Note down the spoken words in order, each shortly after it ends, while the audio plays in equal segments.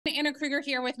Anna Krueger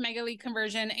here with Mega League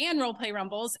Conversion and Roleplay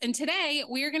Rumbles. And today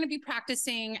we are going to be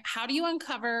practicing how do you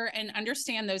uncover and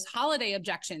understand those holiday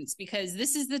objections, because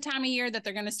this is the time of year that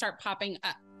they're going to start popping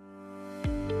up.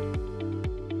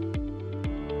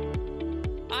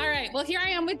 All right. Well, here I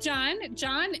am with John.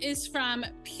 John is from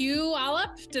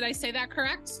Puyallup. Did I say that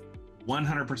correct?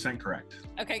 100% correct.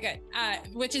 Okay, good.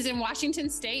 Which is in Washington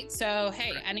State. So,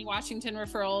 hey, any Washington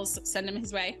referrals, send them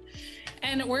his way.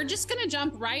 And we're just going to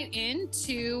jump right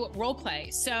into role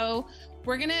play. So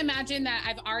we're going to imagine that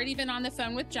I've already been on the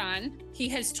phone with John. He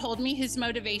has told me his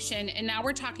motivation, and now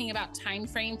we're talking about time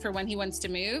frame for when he wants to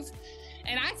move.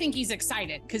 And I think he's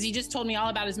excited because he just told me all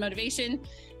about his motivation,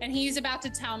 and he's about to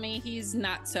tell me he's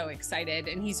not so excited,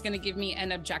 and he's going to give me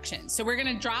an objection. So we're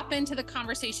going to drop into the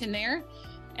conversation there,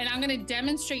 and I'm going to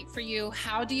demonstrate for you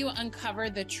how do you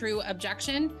uncover the true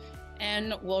objection,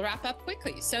 and we'll wrap up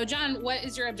quickly. So John, what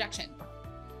is your objection?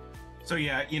 So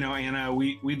yeah, Anna,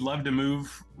 we'd love to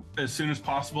move as soon as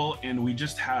possible, and we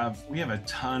have a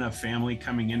ton of family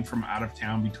coming in from out of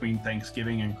town between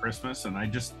Thanksgiving and Christmas, and I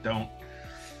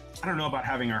don't know about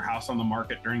having our house on the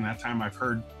market during that time. I've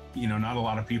heard, not a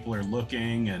lot of people are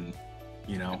looking, and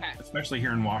okay. Especially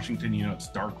here in Washington, it's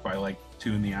dark by like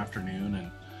 2 in the afternoon,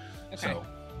 and okay. So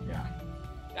yeah.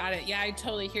 Got it. Yeah, I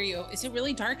totally hear you. Is it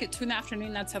really dark at 2 in the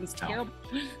afternoon? That sounds terrible.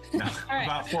 No, right.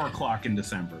 About 4 o'clock in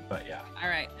December, but yeah. All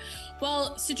right.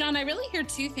 Well, so John, I really hear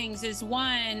 2 things.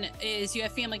 One is you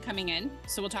have family coming in,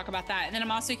 so we'll talk about that. And then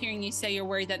I'm also hearing you say you're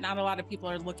worried that not a lot of people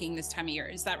are looking this time of year.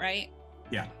 Is that right?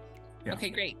 Yeah. Yeah. Okay,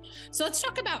 great. So let's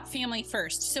talk about family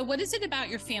first. So what is it about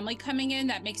your family coming in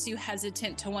that makes you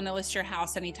hesitant to want to list your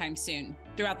house anytime soon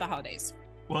throughout the holidays?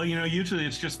 Well, usually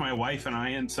it's just my wife and I.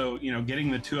 And so,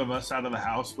 getting the 2 of us out of the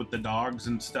house with the dogs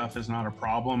and stuff is not a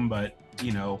problem. But,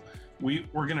 we're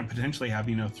going to potentially have,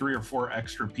 3 or 4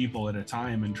 extra people at a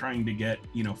time, and trying to get,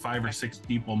 5 or 6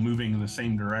 people moving in the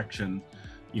same direction,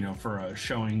 for a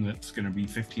showing that's going to be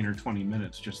 15 or 20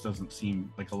 minutes just doesn't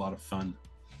seem like a lot of fun.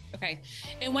 Okay.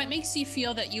 And what makes you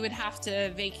feel that you would have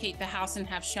to vacate the house and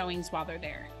have showings while they're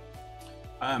there?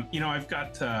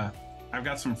 I've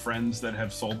got some friends that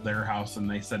have sold their house, and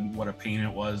they said what a pain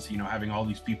it was, having all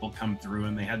these people come through,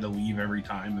 and they had to leave every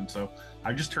time. And so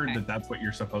I just heard that that's what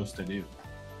you're supposed to do.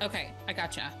 Okay, I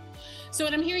gotcha. So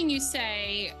what I'm hearing you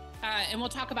say, and we'll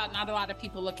talk about not a lot of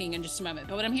people looking in just a moment,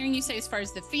 but what I'm hearing you say as far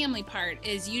as the family part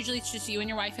is usually it's just you and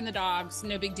your wife and the dogs,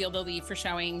 no big deal to leave for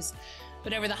showings.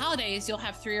 But over the holidays, you'll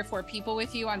have 3 or 4 people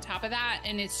with you on top of that,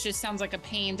 and it just sounds like a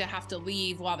pain to have to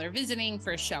leave while they're visiting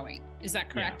for a showing. Is that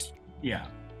correct? Yeah.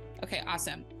 Okay,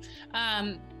 awesome.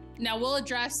 Now we'll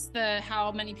address the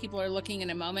how many people are looking in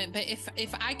a moment, but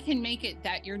if I can make it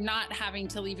that you're not having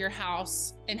to leave your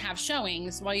house and have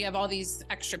showings while you have all these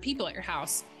extra people at your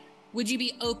house, would you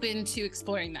be open to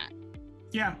exploring that?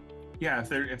 Yeah.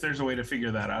 If there's a way to figure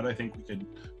that out, I think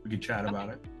we could chat about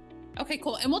it. Okay,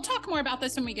 cool. And we'll talk more about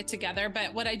this when we get together.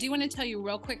 But what I do want to tell you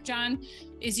real quick, John,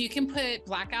 is you can put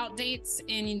blackout dates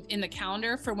in the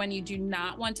calendar for when you do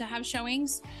not want to have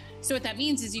showings. So what that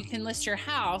means is you can list your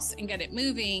house and get it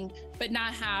moving, but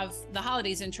not have the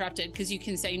holidays interrupted, because you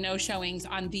can say no showings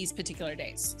on these particular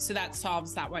days. So that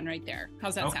solves that one right there.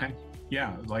 How's that sound?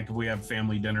 Yeah, like if we have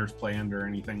family dinners planned or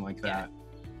anything like that.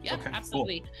 Yeah, okay,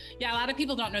 absolutely. Cool. Yeah, a lot of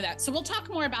people don't know that. So we'll talk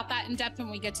more about that in depth when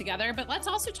we get together. But let's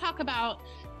also talk about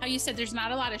how you said there's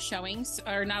not a lot of showings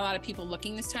or not a lot of people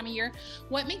looking this time of year.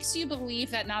 What makes you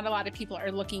believe that not a lot of people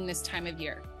are looking this time of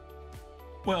year?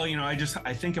 Well,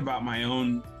 I think about my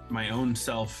own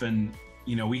self, and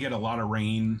we get a lot of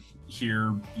rain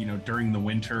here, during the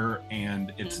winter,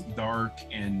 and it's dark,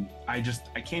 and I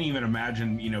can't even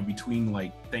imagine, between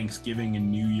like Thanksgiving and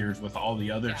New Year's with all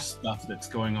the other stuff that's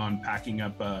going on, packing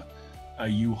up a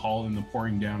U-Haul in the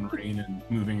pouring down rain and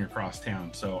moving across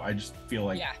town. So I just feel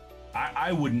like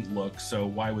I wouldn't look, so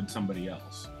why would somebody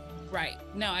else? Right.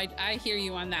 No, I hear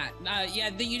you on that.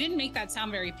 You didn't make that sound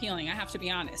very appealing, I have to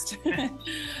be honest. All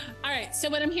right. So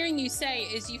what I'm hearing you say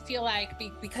is you feel like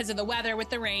because of the weather with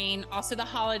the rain, also the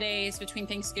holidays between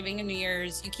Thanksgiving and New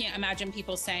Year's, you can't imagine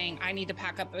people saying, I need to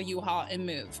pack up a U-Haul and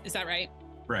move. Is that right?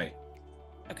 Right.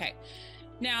 Okay.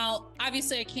 Now,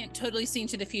 obviously, I can't totally see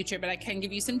into the future, but I can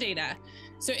give you some data.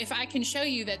 So if I can show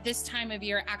you that this time of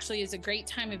year actually is a great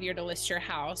time of year to list your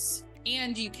house,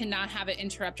 and you cannot have it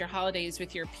interrupt your holidays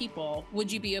with your people,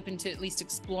 would you be open to at least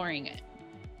exploring it?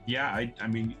 Yeah, I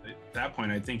mean, at that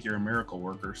point, I think you're a miracle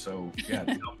worker. So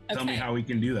yeah, tell me how we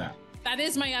can do that. That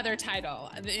is my other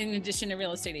title, in addition to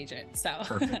real estate agent. So,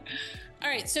 perfect. All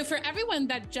right. So for everyone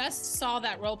that just saw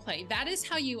that role play, that is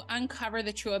how you uncover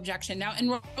the true objection. Now in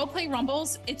role play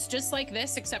rumbles, it's just like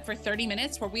this, except for 30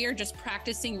 minutes where we are just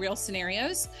practicing real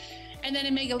scenarios. And then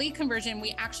in Mega League Conversion,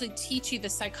 we actually teach you the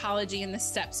psychology and the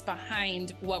steps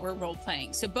behind what we're role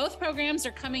playing. So both programs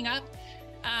are coming up.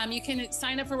 You can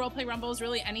sign up for Role Play Rumbles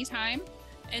really anytime.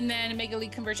 And then Mega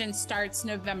League Conversion starts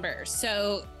November.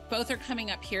 So both are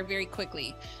coming up here very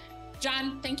quickly.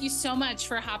 John, thank you so much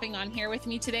for hopping on here with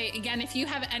me today. Again, if you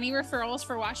have any referrals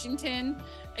for Washington,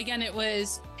 again, it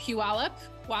was Puyallup,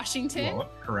 Washington. Puyallup,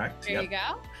 correct. There you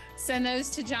go. Send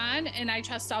those to John, and I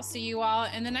trust I'll see you all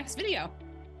in the next video.